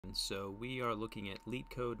everyone. So we are looking at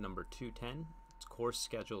Leetcode number 210. It's course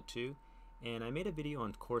schedule 2, and I made a video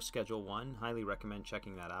on course schedule 1. Highly recommend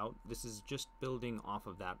checking that out. This is just building off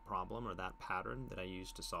of that problem or that pattern that I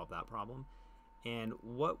used to solve that problem. And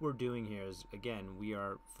what we're doing here is, again, we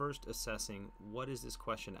are first assessing what is this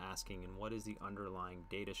question asking and what is the underlying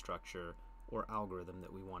data structure or algorithm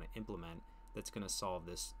that we want to implement that's going to solve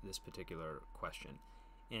this particular question.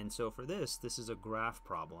 And so for this is a graph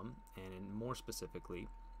problem, and more specifically,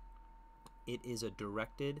 it is a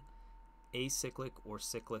directed acyclic or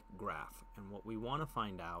cyclic graph. And what we want to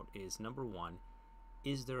find out is, number one,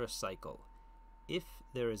 is there a cycle? If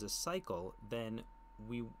there is a cycle, then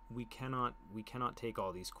we cannot take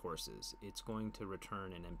all these courses. It's going to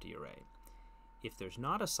return an empty array. If there's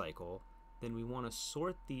not a cycle, then we want to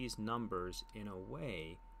sort these numbers in a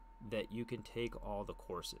way that you can take all the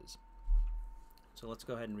courses. So let's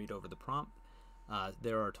go ahead and read over the prompt.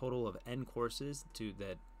 There are a total of n courses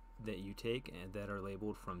that you take and that are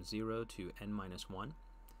labeled from 0 to n-1.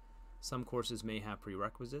 Some courses may have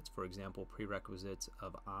prerequisites. For example, prerequisites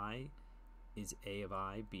of I is A of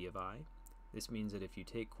I, B of I. This means that if you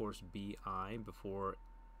take course BI before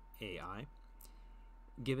AI,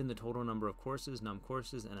 given the total number of courses, num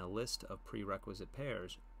courses, and a list of prerequisite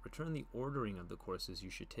pairs, return the ordering of the courses you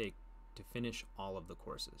should take to finish all of the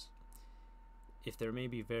courses. If there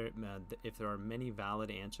are many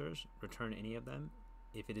valid answers, return any of them.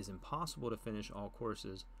 If it is impossible to finish all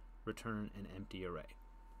courses, return an empty array.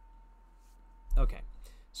 Okay,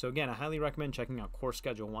 so again, I highly recommend checking out course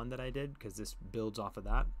schedule 1 that I did, because this builds off of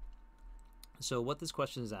that. So what this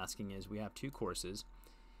question is asking is, we have 2 courses.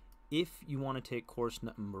 If you want to take course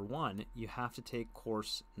number 1, you have to take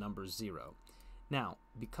course number 0. Now,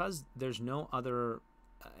 because there's no other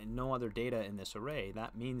data in this array,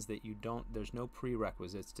 that means that there's no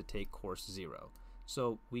prerequisites to take course 0.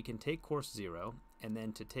 So we can take course 0, and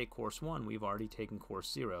then to take course 1, we've already taken course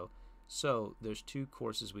 0. So there's 2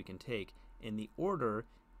 courses we can take, and the order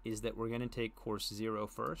is that we're going to take course 0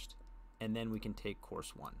 first, and then we can take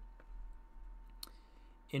course 1.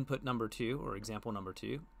 Input number 2, or example number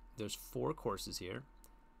 2, there's 4 courses here.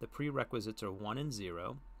 The prerequisites are 1 and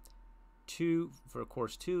 0. For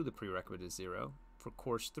course 2, the prerequisite is 0. For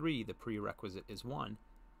course 3, the prerequisite is 1.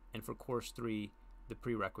 And for course 3, the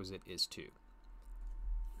prerequisite is 2.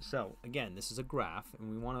 So again, this is a graph, and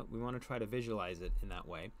we want to try to visualize it in that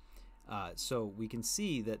way. So we can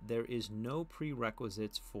see that there is no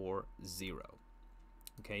prerequisites for 0.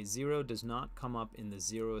 Okay, 0 does not come up in the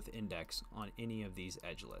 0th index on any of these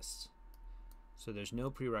edge lists. So there's no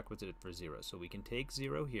prerequisite for 0. So we can take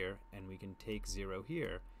 0 here, and we can take 0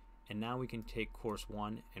 here, and now we can take course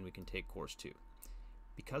 1 and we can take course 2.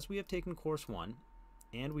 Because we have taken course 1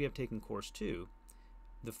 and we have taken course 2,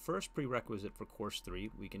 the first prerequisite for course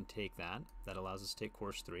 3, we can take that. That allows us to take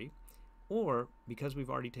course 3. Or, because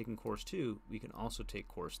we've already taken course 2, we can also take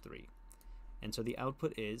course 3. And so the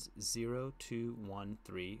output is 0, 2, 1,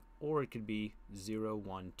 3, or it could be 0,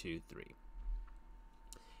 1, 2, 3.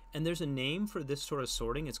 And there's a name for this sort of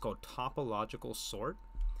sorting. It's called topological sort.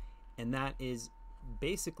 And that is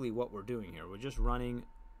basically what we're doing here. We're just running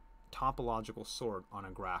topological sort on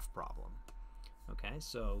a graph problem. Okay,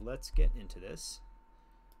 so let's get into this.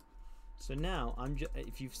 So now,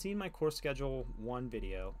 if you've seen my course schedule 1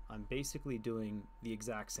 video, I'm basically doing the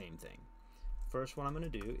exact same thing. First, what I'm going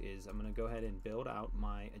to do is I'm going to go ahead and build out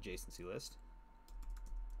my adjacency list.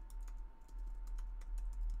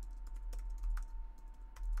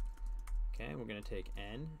 Okay, we're going to take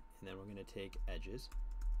n, and then we're going to take edges.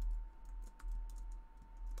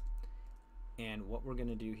 And what we're going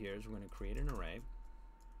to do here is we're going to create an array.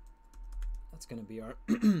 That's going to be our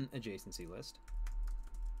adjacency list.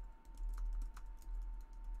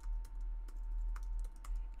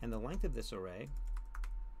 And the length of this array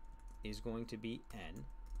is going to be n.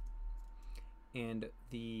 And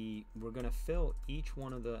we're going to fill each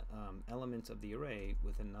one of the elements of the array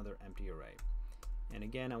with another empty array. And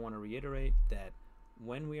again, I want to reiterate that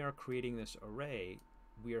when we are creating this array,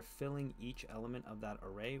 we are filling each element of that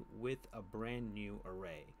array with a brand new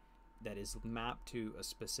array that is mapped to a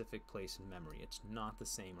specific place in memory. It's not the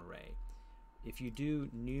same array. If you do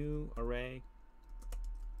new array,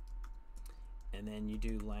 and then you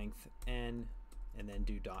do length n, and then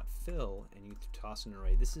do dot fill, and you toss an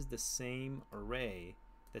array, this is the same array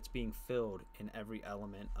that's being filled in every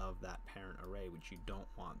element of that parent array, which you don't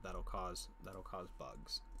want. That'll cause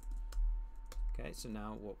bugs. Okay, so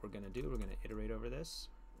now what we're going to do, we're going to iterate over this.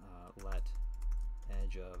 Let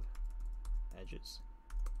edge of edges.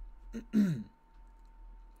 And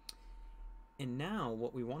now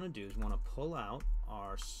what we want to do is we want to pull out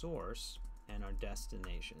our source and our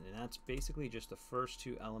destination, and that's basically just the first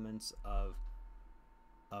two elements of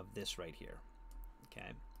this right here.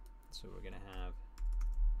 Okay, so we're going to have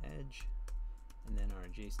edge and then our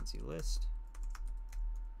adjacency list.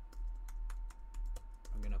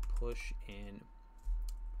 I'm going to push in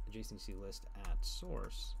adjacency list at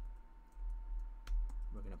source.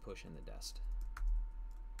 We're going to push in the dest,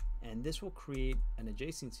 and this will create an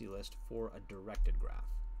adjacency list for a directed graph.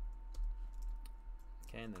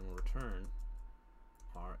 Okay, and then we'll return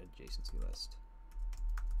our adjacency list.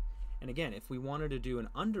 And again, if we wanted to do an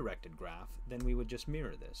undirected graph, then we would just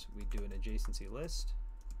mirror this. We'd do an adjacency list,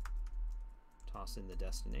 toss in the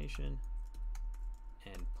destination,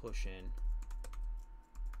 and push in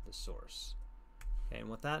the source. Okay, and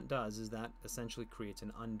what that does is that essentially creates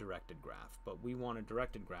an undirected graph, but we want a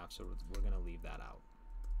directed graph, so we're going to leave that out.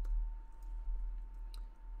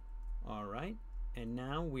 All right, and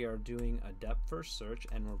now we are doing a depth first search,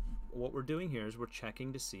 and what we're doing here is we're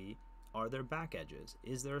checking to see, are there back edges?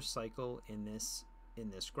 Is there a cycle in this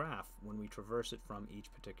graph when we traverse it from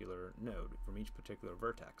each particular node, from each particular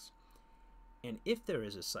vertex? And if there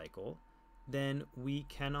is a cycle, then we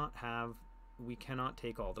cannot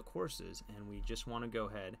take all the courses, and we just want to go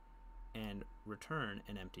ahead and return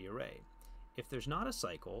an empty array. If there's not a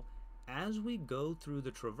cycle, as we go through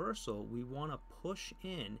the traversal, we want to push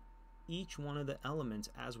in each one of the elements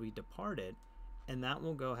as we departed, and that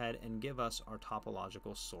will go ahead and give us our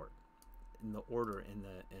topological sort in the order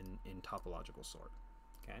in topological sort.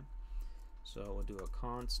 Okay, so we'll do a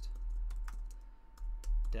const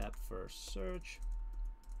depth first search,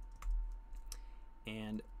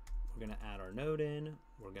 and we're going to add our node in.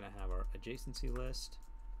 We're going to have our adjacency list.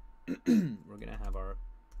 We're going to have our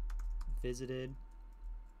visited.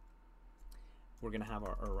 We're going to have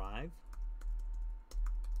our arrive,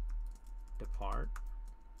 depart,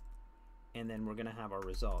 and then we're going to have our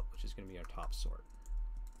result, which is going to be our top sort.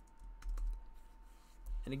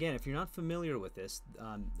 And again, if you're not familiar with this,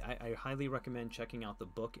 I highly recommend checking out the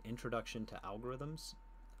book Introduction to Algorithms.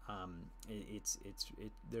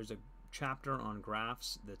 There's a chapter on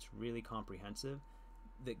graphs that's really comprehensive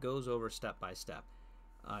that goes over step by step.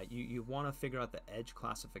 You want to figure out the edge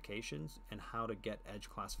classifications and how to get edge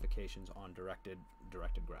classifications on directed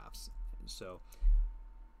graphs. So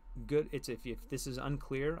good. If this is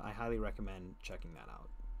unclear, I highly recommend checking that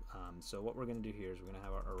out. So what we're going to do here is we're going to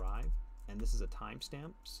have our arrive, and this is a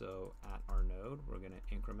timestamp. So at our node, we're going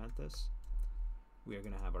to increment this. We are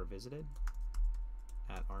going to have our visited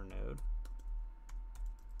at our node.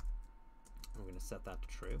 We're going to set that to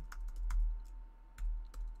true.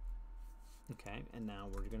 Okay, and now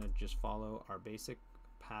we're going to just follow our basic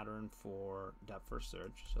pattern for depth first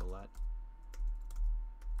search. So let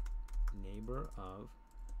neighbor of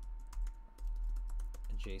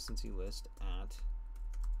adjacency list at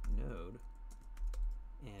node,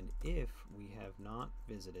 and if we have not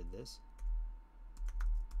visited this,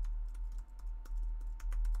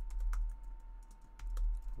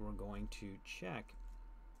 we're going to check.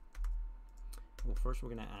 Well, first we're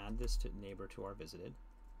going to add this to neighbor to our visited.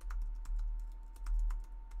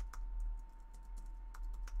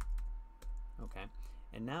 Okay,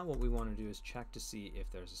 and now what we want to do is check to see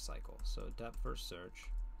if there's a cycle. So depth first search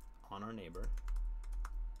on our neighbor,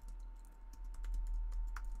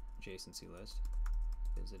 adjacency list,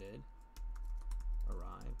 visited,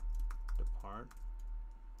 arrive, depart,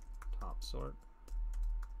 top sort,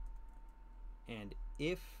 and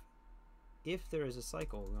if there is a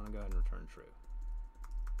cycle, we want to go ahead and return true.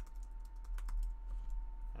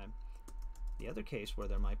 Okay. The other case where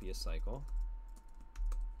there might be a cycle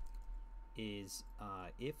is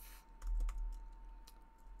if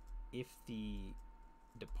the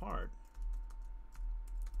depart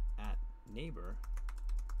at neighbor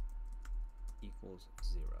equals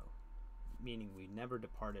 0, meaning we never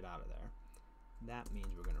departed out of there. That means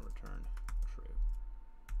we're going to return true.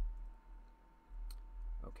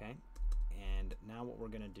 Okay, and now what we're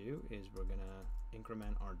going to do is we're going to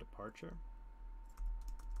increment our departure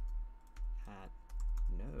at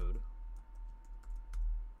node,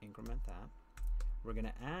 increment that. We're going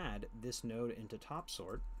to add this node into top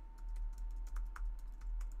sort,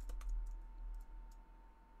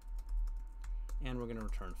 and we're going to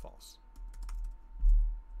return false.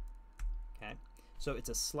 Okay, so it's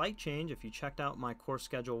a slight change. If you checked out my course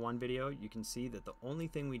schedule 1 video, you can see that the only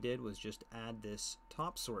thing we did was just add this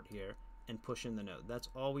top sort here and push in the node. That's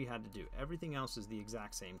all we had to do. Everything else is the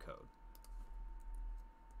exact same code.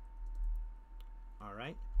 All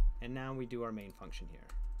right, and now we do our main function here.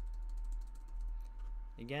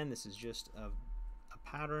 Again, this is just a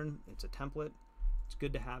pattern. It's a template It's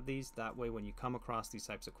good to have these. That way when you come across these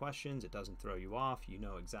types of questions, it doesn't throw you off. You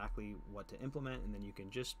know exactly what to implement, and then you can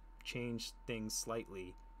just change things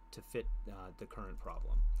slightly to fit the current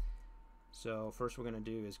problem. So first we're going to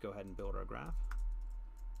do is go ahead and build our graph,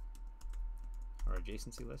 our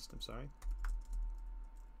adjacency list, I'm sorry.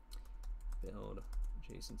 Build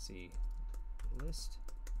adjacency list.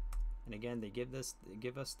 And again, they give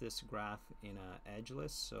us this graph in a edge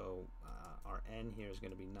list, so our N here is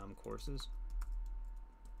going to be num courses,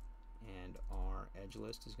 and our edge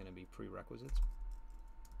list is going to be prerequisites.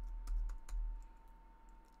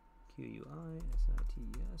 QUI,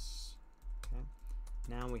 SITES. Okay.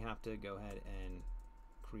 Now we have to go ahead and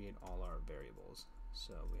create all our variables.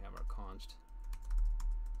 So we have our const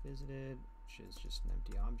visited, which is just an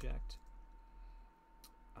empty object.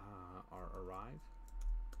 Our arrive.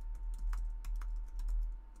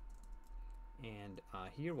 And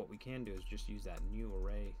here what we can do is just use that new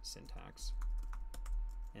array syntax.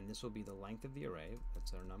 And this will be the length of the array.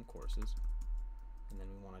 That's our num courses. And then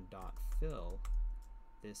we want to dot fill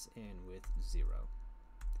this in with 0.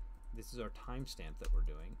 This is our timestamp that we're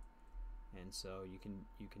doing. And so you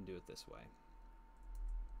can do it this way.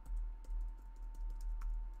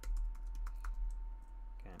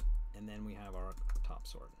 Okay. And then we have our top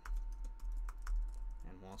sort.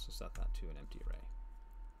 And we'll also set that to an empty array.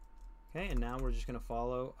 Okay, and now we're just going to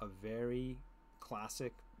follow a very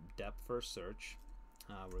classic depth first search.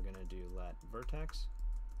 We're going to do let vertex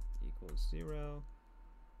equals 0,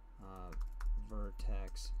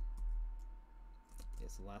 vertex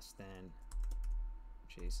is less than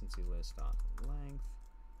adjacency list dot length,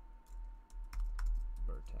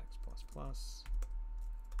 vertex plus plus.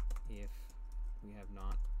 If we have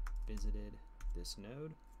not visited this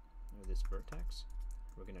node or this vertex,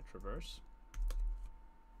 we're going to traverse.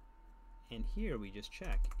 And here we just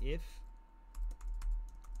check if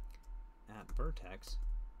at vertex,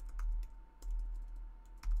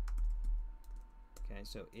 okay,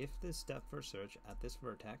 so if this depth first search at this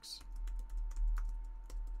vertex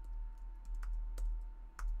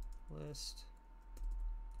list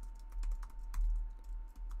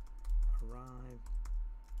arrive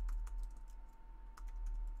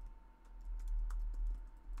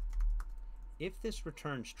if this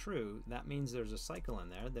returns true, that means there's a cycle in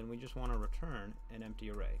there. Then we just want to return an empty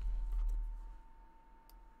array,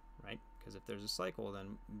 right? Because if there's a cycle,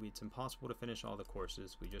 then it's impossible to finish all the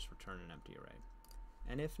courses. We just return an empty array.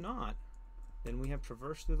 And if not, then we have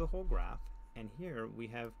traversed through the whole graph, and here we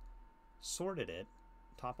have sorted it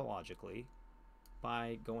topologically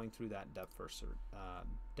by going through that depth first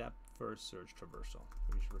search traversal.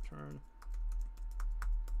 We just return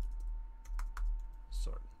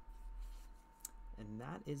sort. And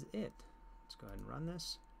that is it. Let's go ahead and run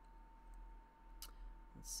this.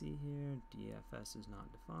 Let's see here. DFS is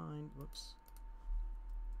not defined. Whoops.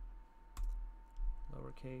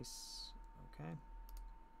 Lowercase. Okay.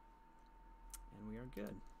 And we are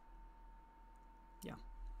good. Yeah.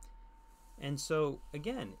 And so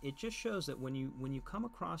again, it just shows that when you come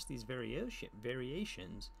across these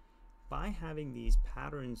variations, by having these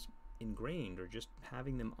patterns ingrained or just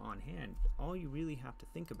having them on hand, all you really have to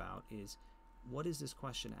think about is, what is this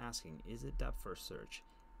question asking? Is it depth first search?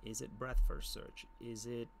 Is it breadth first search? Is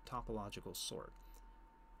it topological sort?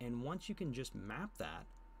 And once you can just map that,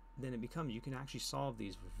 then it becomes, you can actually solve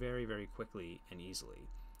these very, very quickly and easily.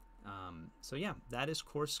 So yeah, that is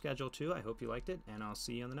course schedule 2. I hope you liked it, and I'll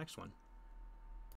see you on the next one.